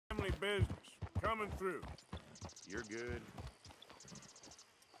business. Coming through. You're good.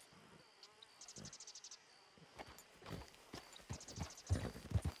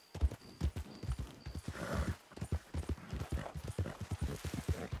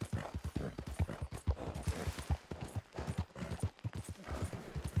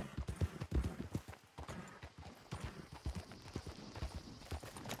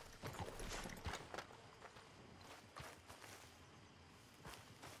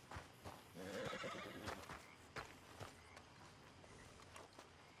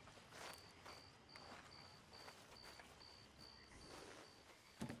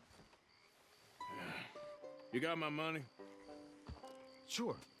 You got my money?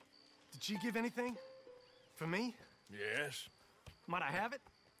 Sure. Did she give anything? For me? Yes. Might I have it?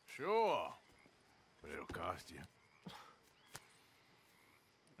 Sure. But it'll cost you.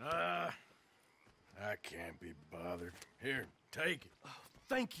 I can't be bothered. Here, take it. Oh,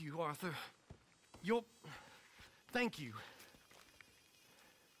 thank you, Arthur. You'll... Thank you.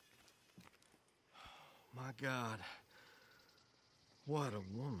 My God. What a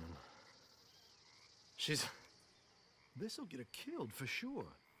woman. She's... This'll get her killed for sure.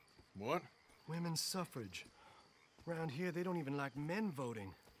 What? Women's suffrage. Around here, they don't even like men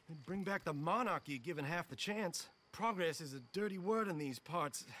voting. They'd bring back the monarchy given half the chance. Progress is a dirty word in these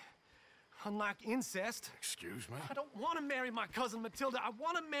parts. Unlike incest. Excuse me? I don't want to marry my cousin Matilda. I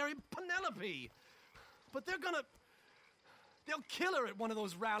want to marry Penelope. But they're gonna... They'll kill her at one of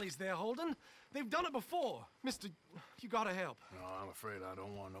those rallies they're holding. They've done it before. Mister, you gotta help. No, I'm afraid I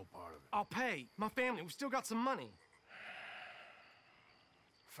don't want no part of it. I'll pay. My family, we've still got some money.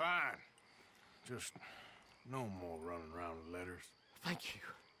 Fine. Just no more running around with letters. Thank you.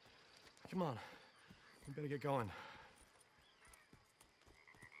 Come on. We better get going.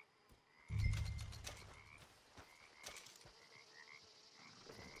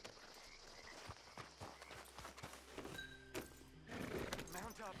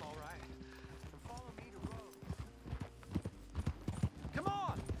 Mount up, all right. And follow me to road. Come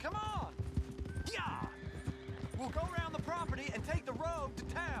on! Come on! Yeah! We'll go around the property and take the road to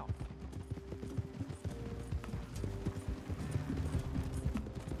town.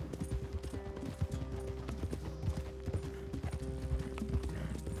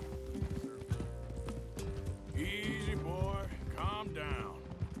 Easy, boy. Calm down.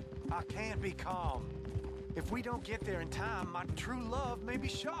 I can't be calm. If we don't get there in time, my true love may be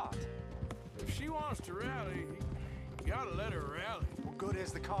shot. If she wants to rally, you gotta let her rally. Well, good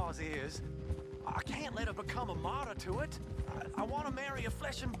as the cause is, I can't let her become a martyr to it. I want to marry a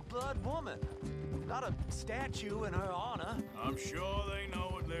flesh and blood woman, not a statue in her honor. I'm sure they know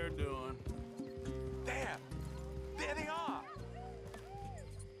what they're doing. There! There they are!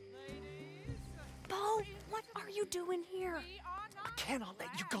 Bo, what are you doing here? I cannot let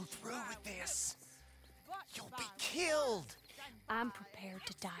you go through with this. You'll be killed. I'm prepared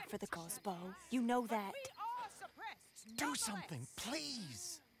to die for the cause, Bo. You know that. Do something,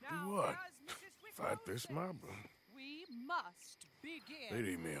 please. Do what? Fight this mob? We must begin.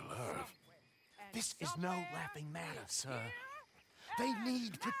 They'd eat me alive. This is no laughing matter, sir. They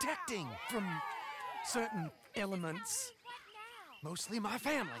need protecting from certain elements. Mostly my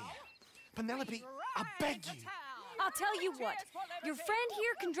family. Penelope, I beg you. I'll tell you what. Your friend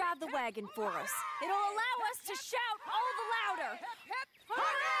here can drive the wagon for us. It'll allow us to shout all the louder.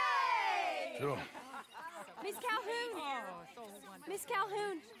 Hooray! Sure. Miss Calhoun. Miss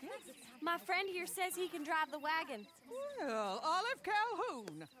Calhoun. My friend here says he can drive the wagon. Well, Olive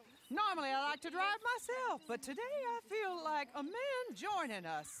Calhoun. Normally I like to drive myself, but today I feel like a man joining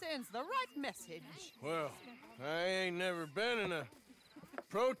us sends the right message. Well, I ain't never been in a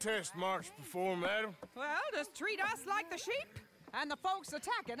protest march before, madam. Well, just treat us like the sheep, and the folks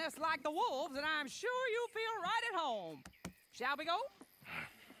attacking us like the wolves, and I'm sure you'll feel right at home. Shall we go?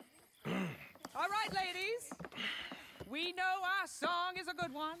 All right, ladies. We know our song is a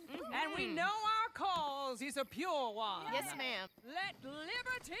good one, and we know our cause is a pure one. Yes, ma'am. Let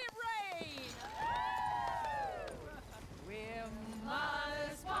liberty reign! We're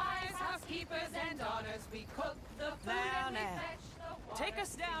mothers, wives, housekeepers, and daughters. We cook the food and we fetch the water. Take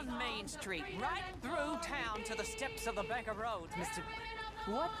us down Main Street, right through town to the steps of the Becker Road, Mr.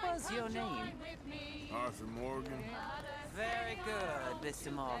 What was your name? Arthur Morgan. Very good,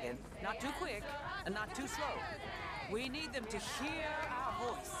 Mr. Morgan. Not too quick, and not too slow. We need them to hear our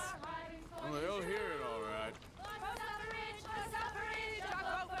voice. Well, they'll hear it all right.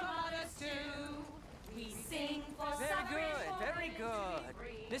 We sing for Very good.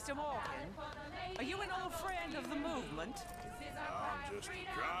 Mr. Morgan, are you an old friend of the movement? I'm just a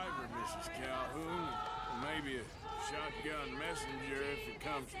driver, Mrs. Calhoun. Maybe a shotgun messenger if it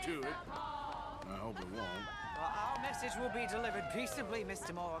comes to it. I hope it won't. Well, our message will be delivered peaceably,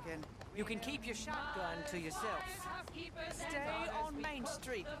 Mr. Morgan. You can keep your shotgun to yourself. Stay on Main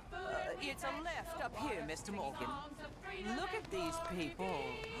Street. It's a left up here, Mr. Morgan. Look at these people.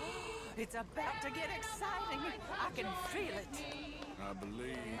 It's about to get exciting. I can feel it. I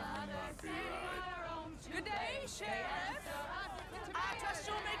believe you might be right. Good day, Sheriff. I trust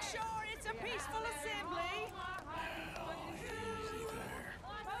you'll make sure it's a peaceful assembly. Easy there.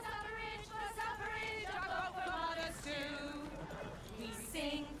 We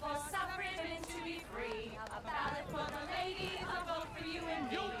sing for suffrage and to be free. A ballot for the lady, a vote for you and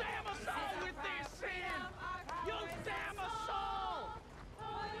me. You'll damn us all with this sin! You'll damn us all!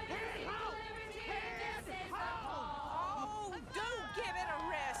 Oh, do give it a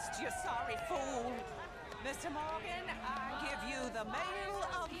rest, you sorry fool. Mr. Morgan, I give you the male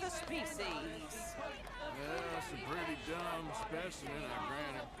of the species. Yeah, that's a pretty dumb specimen, I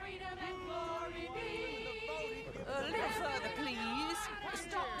grant it. A little further, please.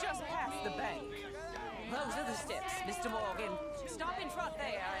 Stop just past the bank. Those are the steps, Mr. Morgan. Stop in front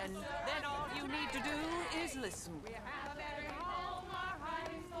there, and then all you need to do is listen.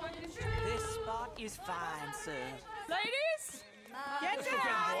 This spot is fine, sir. Ladies, get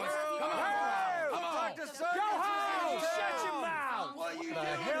down! Come on! Go home! Shut your mouth! What are you doing? The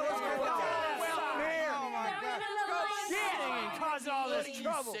hell is going on here? Oh my God! Shit! And cause all this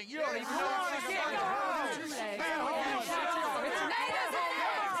trouble. You don't even know what you're getting.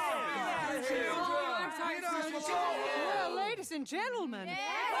 Well, ladies and gentlemen,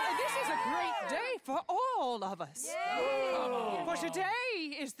 this is a great day for all of us. For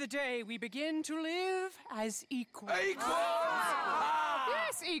today is the day we begin to live as equals.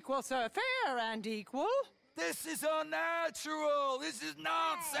 Yes, equal, sir. Fair and equal. This is unnatural. This is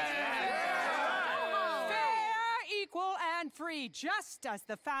nonsense. Fair, equal, and free, just as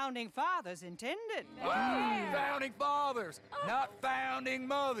the Founding Fathers intended. Founding fathers, not founding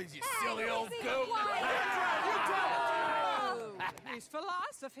mothers, you silly old goat. His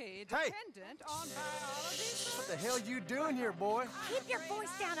philosophy dependent on biology. What the hell you doing here, boy? Keep your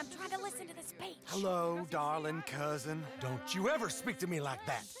voice down. I'm trying to listen to the speech. Hello, darling cousin. Don't you ever speak to me like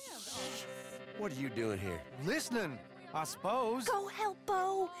that. What are you doing here? Listening, I suppose. Go help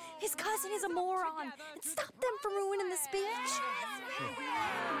Bo. His cousin is a moron. And stop them from ruining the speech. You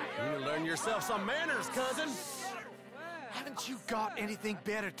need to learn yourself some manners, cousin. Haven't you got anything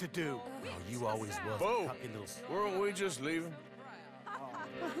better to do? Oh, you always was Bo, a cocky little... weren't we just leaving?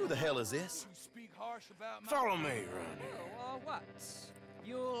 Who the hell is this? Follow me around here. What?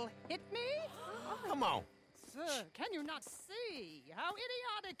 You'll hit me? Come on. Sir, can you not see how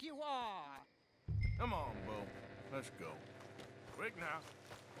idiotic you are? Come on, Bo. Let's go. Quick now.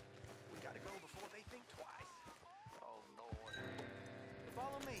 We gotta go before they think twice. Oh, Lord.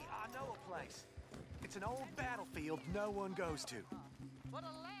 Follow me. I know a place. It's an old battlefield no one goes to. But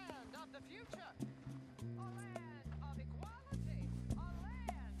a land of the future. A land of equality. A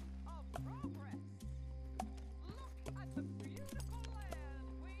land of progress. Look at the beautiful land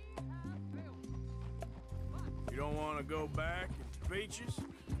we have built. You don't want to go back and speeches?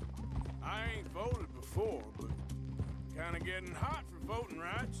 I ain't voted before, but kind of getting hot for voting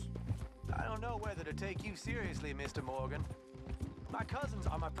rights. I don't know whether to take you seriously, Mr. Morgan. My cousins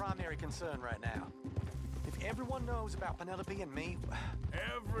are my primary concern right now. If everyone knows about Penelope and me...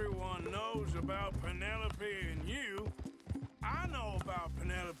 Everyone knows about Penelope and you. I know about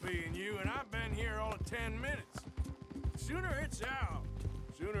Penelope and you, and I've been here all of 10 minutes. Sooner it's out,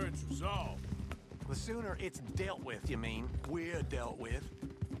 sooner it's resolved. The sooner it's dealt with, you mean? We're dealt with.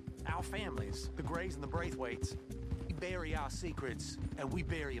 Our families, the Greys and the Braithwaites, we bury our secrets, and we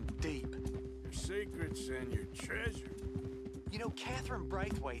bury them deep. Your secrets and your treasure. You know, Catherine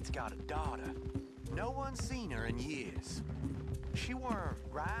Braithwaite's got a daughter. No one's seen her in years. She weren't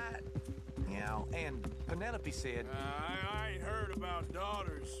right, you know, and Penelope said... I ain't heard about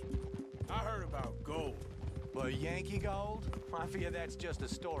daughters. I heard about gold. Well, Yankee gold? I fear that's just a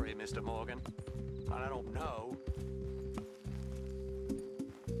story, Mr. Morgan. I don't know.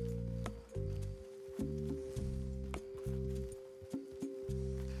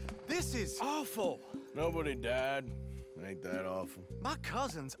 This is awful. Nobody died. Ain't that awful? My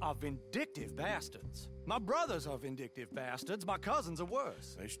cousins are vindictive bastards. My brothers are vindictive bastards. My cousins are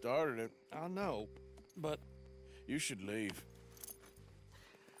worse. They started it. I know, but You should leave.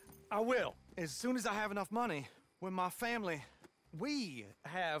 I will. As soon as I have enough money. When my family... We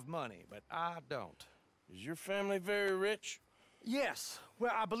have money, but I don't. Is your family very rich? Yes,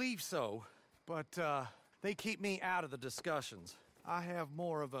 well, I believe so. But, they keep me out of the discussions. I have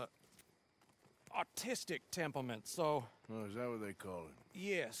more of a autistic temperament, so... Oh, is that what they call it?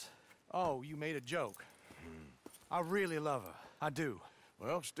 Yes. Oh, you made a joke. I really love her. I do.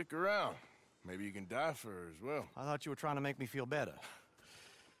 Well, stick around. Maybe you can die for her as well. I thought you were trying to make me feel better.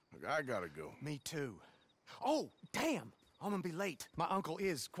 Look, I gotta go. Me too. Oh, damn! I'm gonna be late. My uncle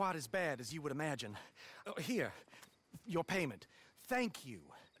is quite as bad as you would imagine. Here, your payment. Thank you.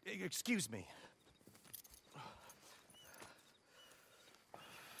 Excuse me.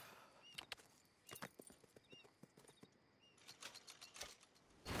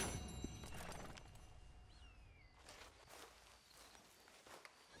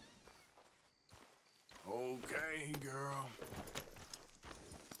 Okay, girl.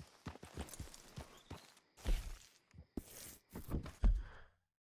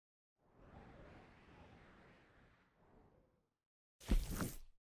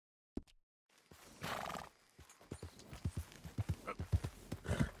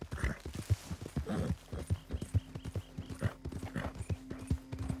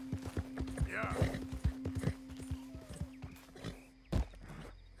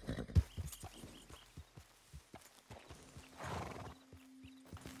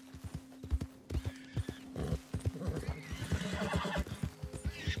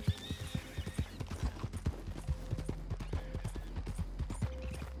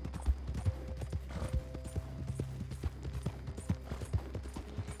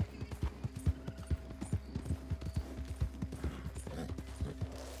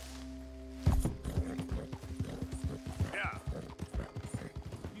 Yeah.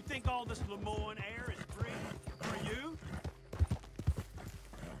 You think all this Lemoyne air is free for you?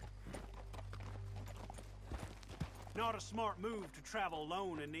 Not a smart move to travel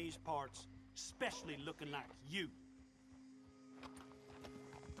alone in these parts, especially looking like you.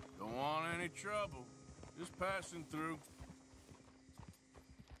 Don't want any trouble. Just passing through.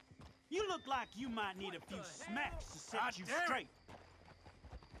 You look like you might need a few smacks to set you straight.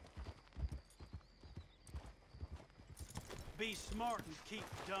 Be smart and keep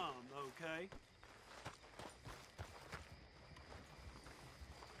dumb, okay?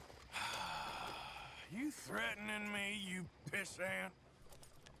 You threatening me, you pissant?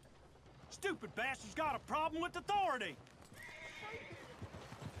 Stupid bastard's got a problem with authority.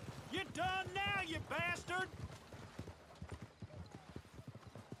 You done now, you bastard!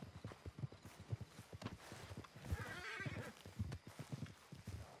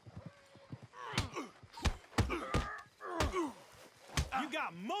 You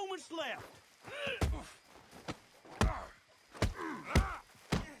got moments left.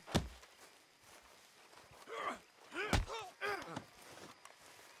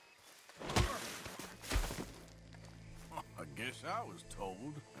 I guess I was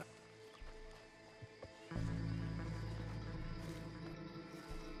told.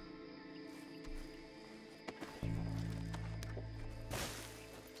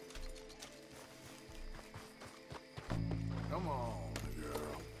 Come on,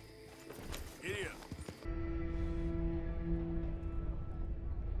 girl. Giddy up.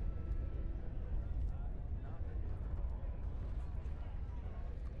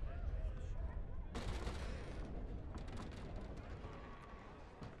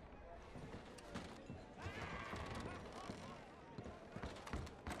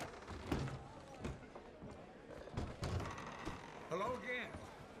 Hello again.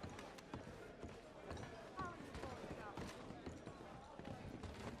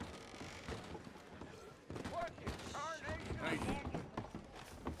 Hey.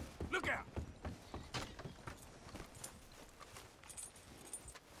 Look out!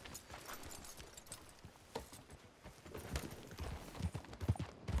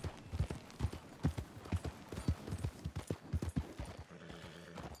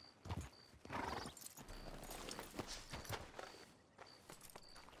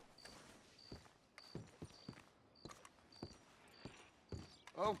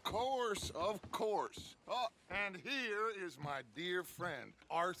 Of course, of course. Oh, and here is my dear friend,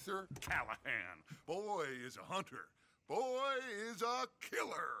 Arthur Callahan. Boy is a hunter. Boy is a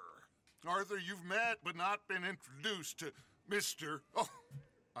killer. Arthur, you've met but not been introduced to Mr. Oh,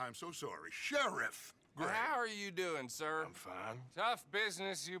 I'm so sorry, Sheriff Gray. How are you doing, sir? I'm fine. Tough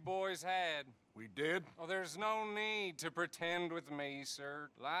business you boys had. We did? Oh, there's no need to pretend with me, sir.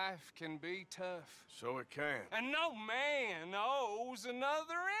 Life can be tough. So it can. And no man owes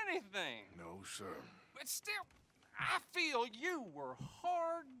another anything. No, sir. But still, I feel you were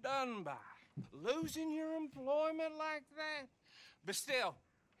hard done by. Losing your employment like that. But still,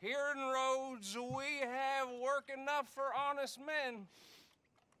 here in Rhodes, we have work enough for honest men.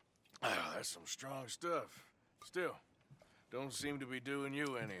 Ah, that's some strong stuff. Still, Don't seem to be doing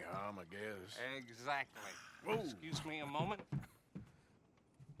you any harm, I guess. Exactly. Whoa. Excuse me a moment.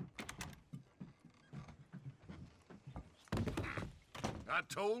 I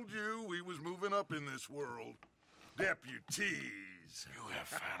told you we was moving up in this world. Deputies. You have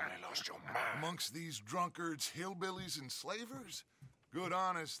finally lost your mind. Amongst these drunkards, hillbillies, and slavers? Good,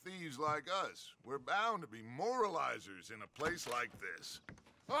 honest thieves like us. We're bound to be moralizers in a place like this.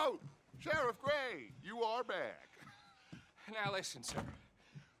 Oh, Sheriff Gray, you are back. Now listen, sir.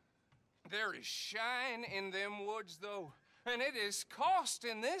 There is shine in them woods, though, and it is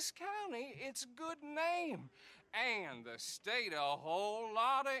costing this county its good name and the state a whole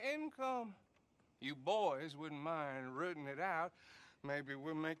lot of income. You boys wouldn't mind rooting it out. Maybe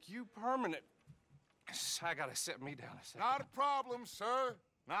we'll make you permanent. I gotta sit me down a second. Not a problem, sir.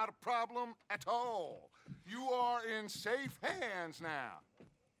 Not a problem at all. You are in safe hands now.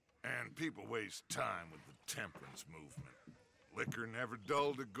 And people waste time with the temperance movement. Liquor never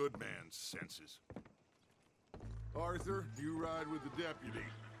dulled a good man's senses. Arthur, you ride with the deputy.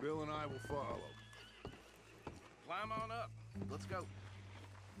 Bill and I will follow. Climb on up. Let's go.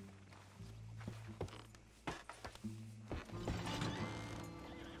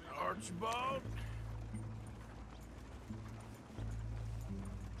 Archibald?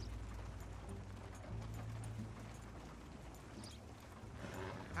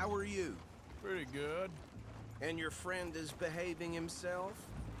 How are you? Pretty good. And your friend is behaving himself?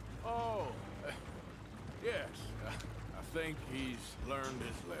 Oh, yes. I think he's learned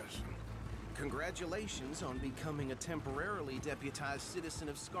his lesson. Congratulations on becoming a temporarily deputized citizen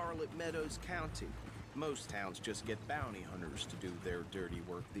of Scarlet Meadows County. Most towns just get bounty hunters to do their dirty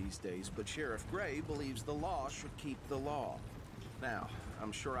work these days, but Sheriff Gray believes the law should keep the law. Now,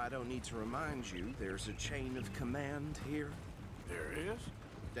 I'm sure I don't need to remind you there's a chain of command here. There is?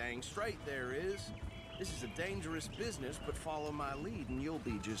 Dang straight there is. This is a dangerous business, but follow my lead and you'll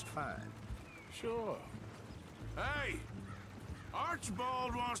be just fine. Sure. Hey!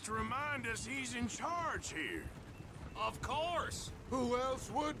 Archibald wants to remind us he's in charge here. Of course! Who else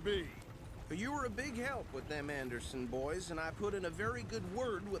would be? You were a big help with them Anderson boys, and I put in a very good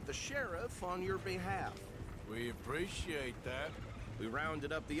word with the sheriff on your behalf. We appreciate that. We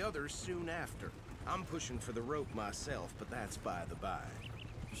rounded up the others soon after. I'm pushing for the rope myself, but that's by the by.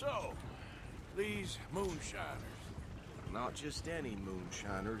 So, these moonshiners. Not just any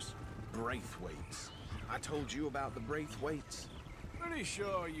moonshiners, Braithwaites. I told you about the Braithwaites? Pretty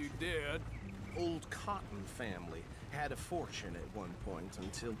sure you did. Old Cotton family had a fortune at one point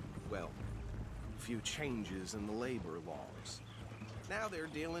until, well, a few changes in the labor laws. Now they're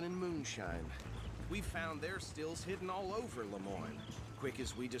dealing in moonshine. We found their stills hidden all over Lemoyne. Quick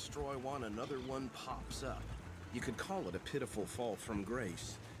as we destroy one, another one pops up. You could call it a pitiful fall from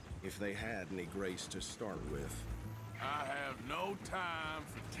grace, if they had any grace to start with. I have no time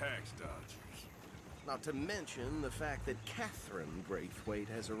for tax dodgers. Not to mention the fact that Catherine Braithwaite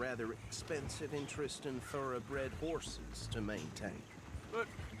has a rather expensive interest in thoroughbred horses to maintain. But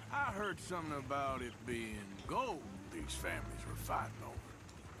I heard something about it being gold these families were fighting over.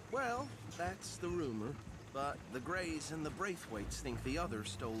 Well, that's the rumor. But the Grays and the Braithwaites think the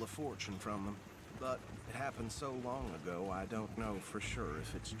others stole a fortune from them. But it happened so long ago, I don't know for sure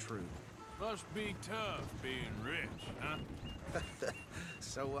if it's true. Must be tough being rich, huh?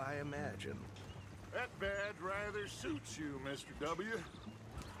 So I imagine. That badge rather suits you, Mr. W.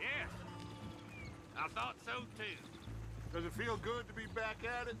 Yes. I thought so, too. Does it feel good to be back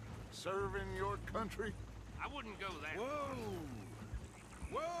at it? Serving your country? I wouldn't go that far.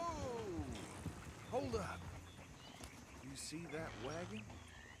 Whoa! Hold up. You see that wagon?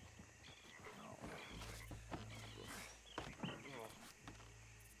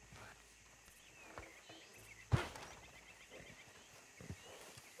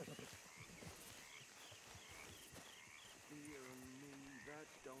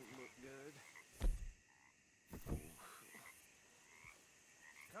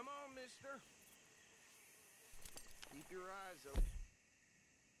 Come on, mister. Keep your eyes open.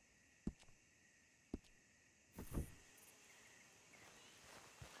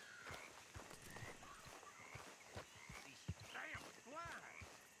 damn flies.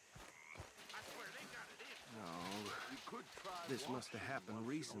 I swear they got it in. No, You could try this must have happened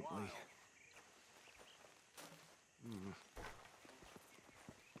recently.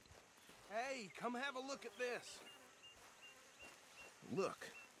 Hey, come have a look at this. Look,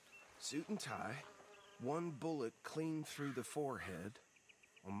 suit and tie, one bullet clean through the forehead.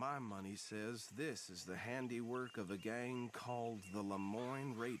 Well, my money says this is the handiwork of a gang called the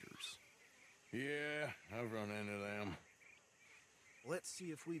Lemoyne Raiders. Yeah, I've run into them. Let's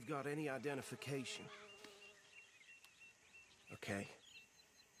see if we've got any identification. Okay.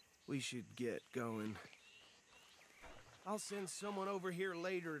 We should get going. I'll send someone over here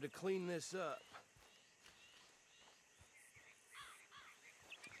later to clean this up.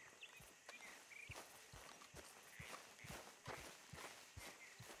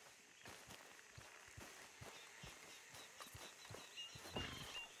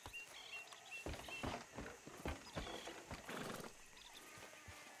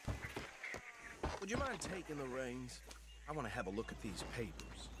 Would you mind taking the reins? I want to have a look at these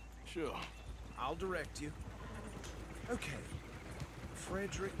papers. Sure. I'll direct you. Okay.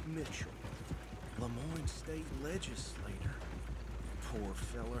 Frederick Mitchell, Lemoyne State Legislator. Poor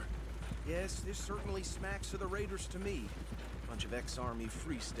feller. Yes, this certainly smacks of the Raiders to me. Bunch of ex-Army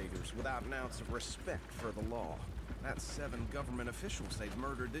Free Staters without an ounce of respect for the law. That's 7 government officials they've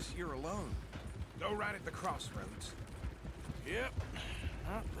murdered this year alone. Go right at the crossroads. Yep.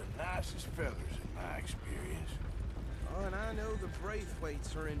 Not the nicest fellers in my experience. Oh, and I know the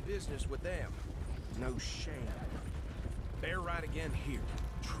Braithwaites are in business with them. No shame. They're right again here.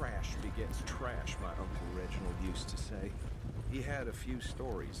 Trash begets trash, my Uncle Reginald used to say. He had a few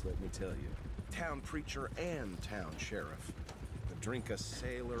stories, let me tell you. Town preacher and town sheriff. Would drink a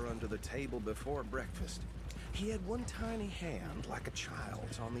sailor under the table before breakfast. He had one tiny hand, like a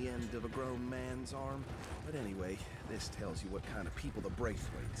child's, on the end of a grown man's arm. But anyway, this tells you what kind of people the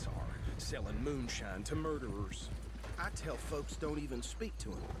Braithwaites are. Selling moonshine to murderers. I tell folks don't even speak to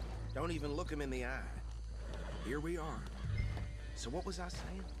him. Don't even look him in the eye. Here we are. So what was I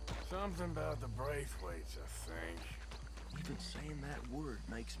saying? Something about the Braithwaites, I think. Even saying that word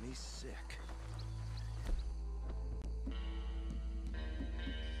makes me sick.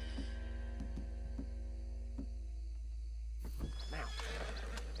 Now,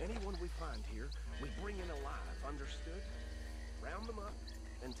 anyone we find here, we bring in alive, understood? Round them up,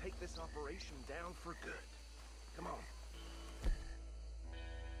 and take this operation down for good. Come on.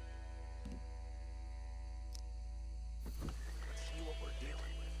 Let's see what we're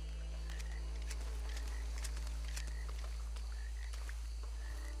dealing with.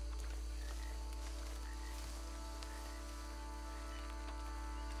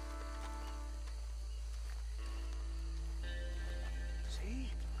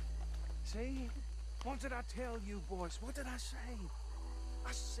 See? What did I tell you, boys? What did I say?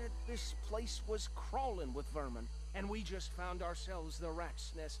 I said this place was crawling with vermin, and we just found ourselves the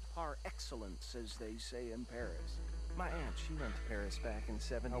rat's nest par excellence, as they say in Paris. My aunt, she went to Paris back in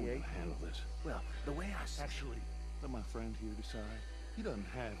 '78. How will you handle this? Well, the way I... Actually, let my friend here decide. He doesn't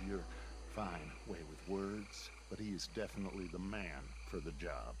have your fine way with words, but he is definitely the man for the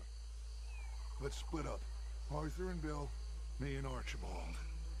job. Let's split up. Arthur and Bill, me and Archibald.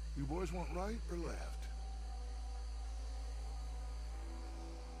 You boys want right or left?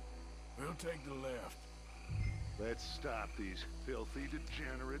 We'll take the left. Let's stop these filthy,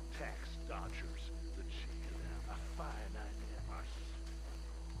 degenerate tax dodgers. The cheek of them. A fine idea.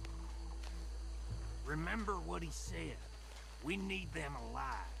 Remember what he said. We need them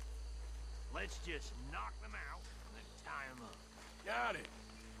alive. Let's just knock them out and then tie them up. Got it,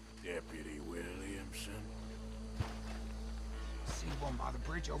 Deputy Williamson. See one by the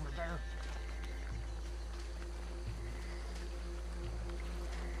bridge over there?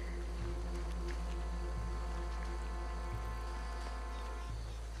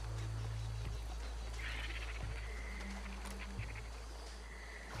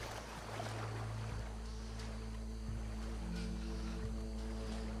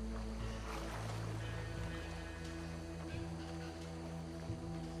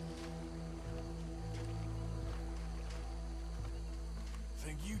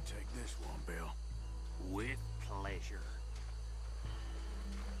 Think you take this one, Bill. With pleasure.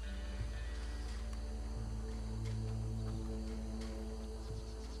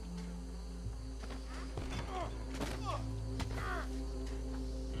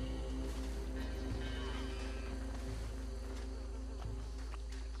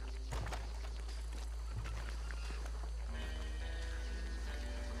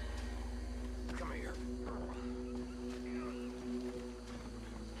 Come here.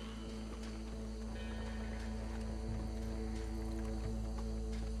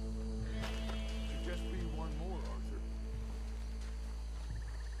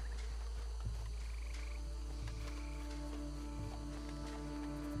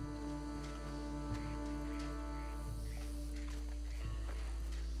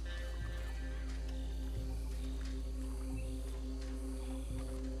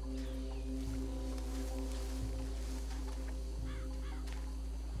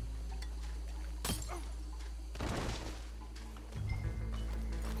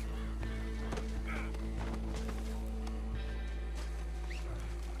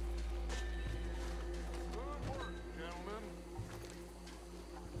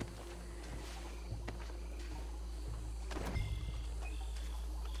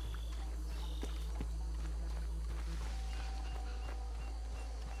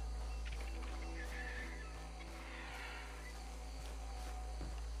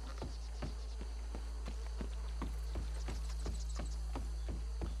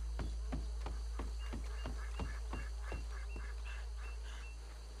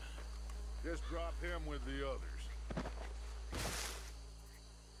 just drop him with the others.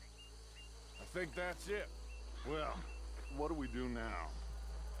 I think that's it. Well, what do we do now?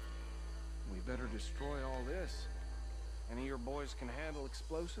 We better destroy all this. Any of your boys can handle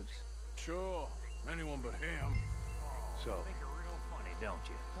explosives? Sure. Anyone but him. So, Think you're real funny, don't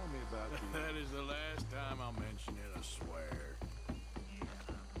you? tell me about the... That is the last time I'll mention it, I swear.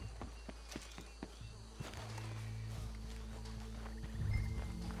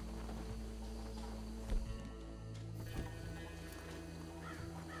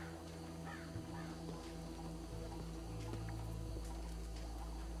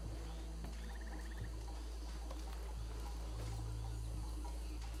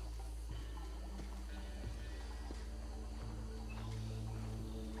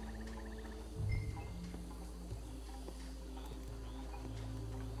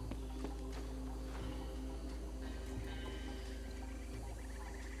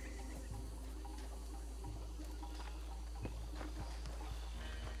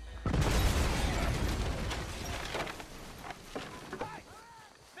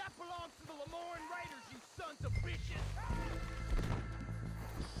 That belongs to the Lemoyne Raiders, you sons of bitches!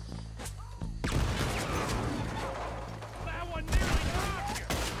 That one nearly knocked you!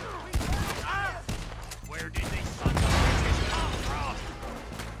 Where did these sons of bitches come from?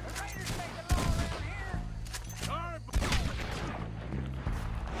 The Raiders make the law around here! All right, boys,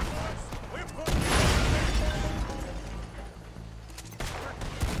 we're putting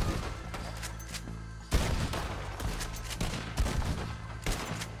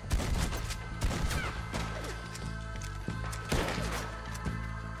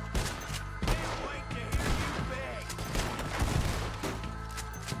Can't wait to hear you beg!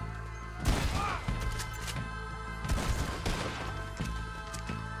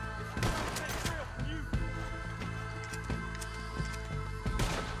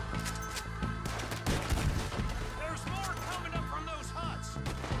 There's more coming up from those huts!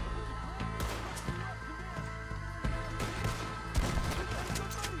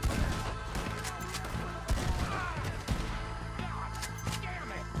 God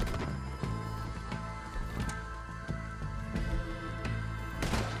damn it!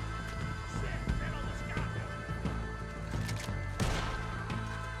 Shit, that almost got me!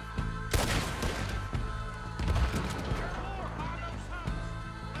 There's more on those huts!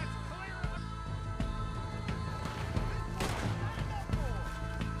 Let's clear them!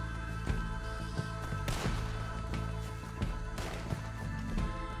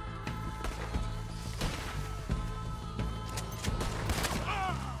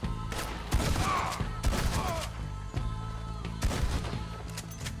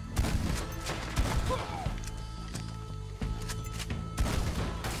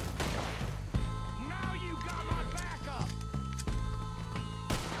 Now you got my backup!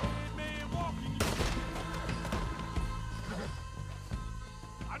 Dead man walking you.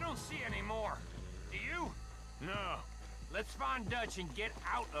 I don't see any more. Do you? No, Let's find Dutch and get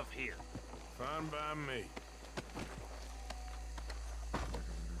out of here. fine by me.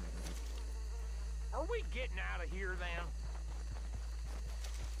 Are we getting out of here then?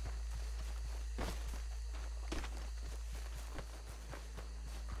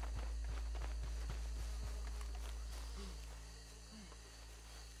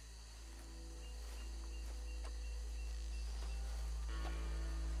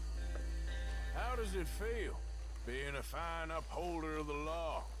 How does it feel, being a fine upholder of the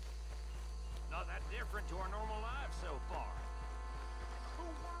law? Not that different to our normal lives so far. Who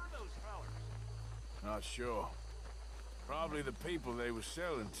were those fellers? Not sure. Probably the people they were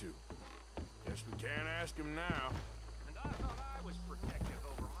selling to. Guess we can't ask them now. And I thought I was protective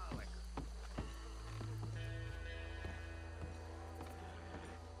over my liquor.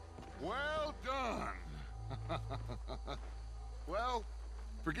 Well done! Well,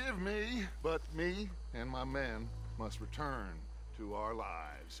 forgive me, but me and my men must return to our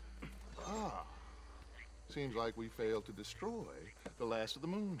lives. Ah, seems like we failed to destroy the last of the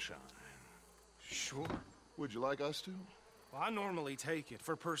moonshine. Sure. Would you like us to? Well, I normally take it.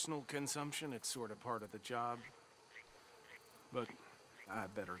 For personal consumption, it's sort of part of the job. But I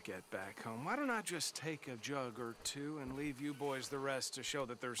better get back home. Why don't I just take a jug or two and leave you boys the rest to show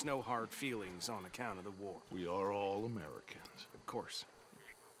that there's no hard feelings on account of the war? We are all Americans. Of course.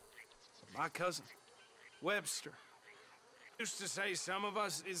 My cousin, Webster, used to say some of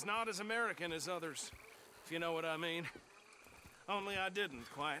us is not as American as others, if you know what I mean. Only I didn't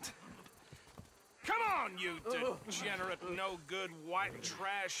quite. Come on, you degenerate, no-good, white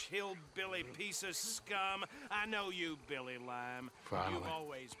trash, hillbilly piece of scum. I know you, Billy Lime. Finally. You've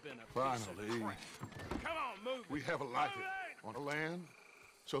always been a piece of Finally. crap. Come on, move. We have a life Move it! on a land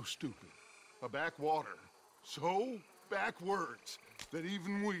so stupid, A backwater. So backwards that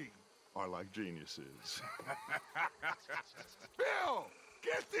even we are like geniuses. Bill!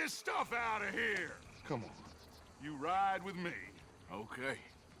 Get this stuff out of here! Come on. You ride with me. Okay.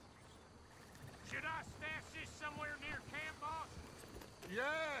 Should I stash this somewhere near camp, boss?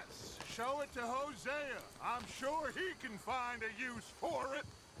 Yes! Show it to Hosea. I'm sure he can find a use for it.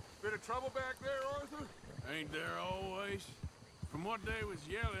 Bit of trouble back there, Arthur? Ain't there always? From what they was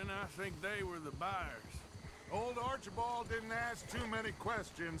yelling, I think they were the buyers. Old Archibald didn't ask too many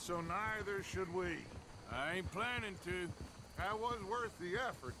questions, so neither should we. I ain't planning to. That was worth the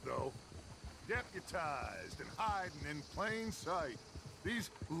effort, though. Deputized and hiding in plain sight. These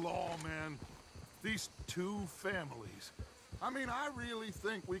lawmen, these two families. I mean, I really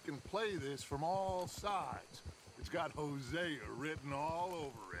think we can play this from all sides. It's got Hosea written all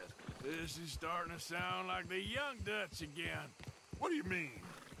over it. This is starting to sound like the Young Dutch again. What do you mean,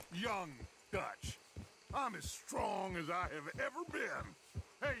 Young Dutch? I'm as strong as I have ever been.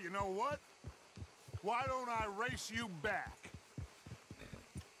 Hey, you know what? Why don't I race you back?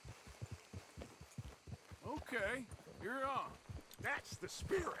 Okay, you're on. That's the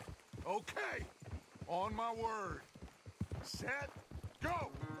spirit. Okay, on my word. Set, go!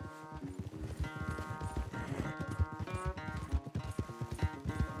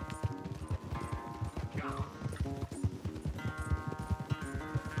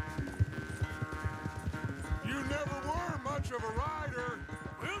 You never were much of a rider.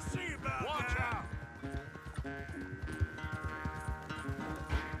 We'll see about Watch that. out!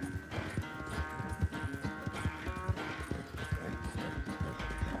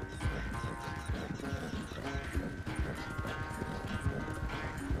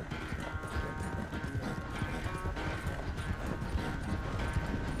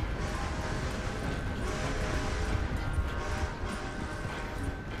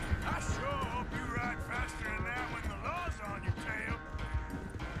 I sure hope you ride faster than that when the law's on your tail.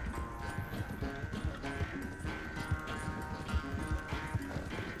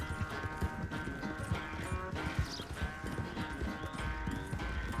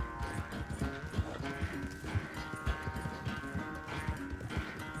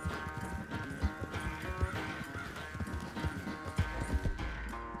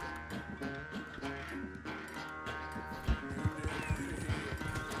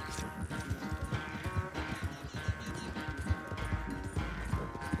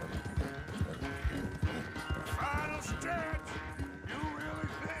 Final stretch! You really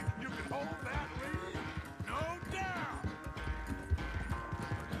think you can hold that lead? No doubt!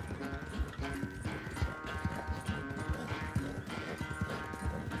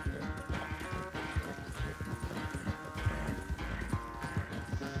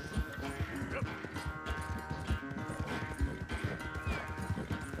 Yep.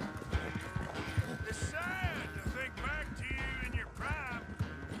 It's sad to think back to you in your prime.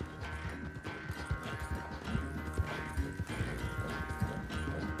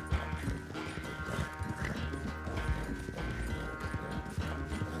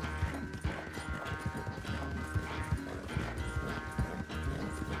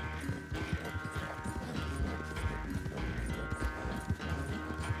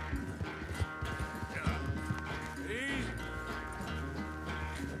 Easy.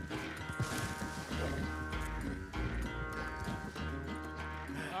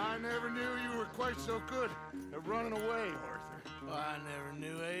 I never knew you were quite so good at running away, Arthur. Well, I never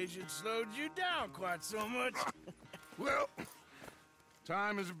knew age had slowed you down quite so much. Well,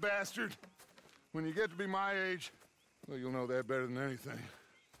 time is a bastard. When you get to be my age, well, you'll know that better than anything.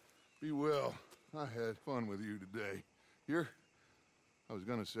 Be well. I had fun with you today. I was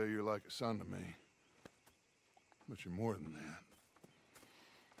gonna say you're like a son to me. But you're more than that.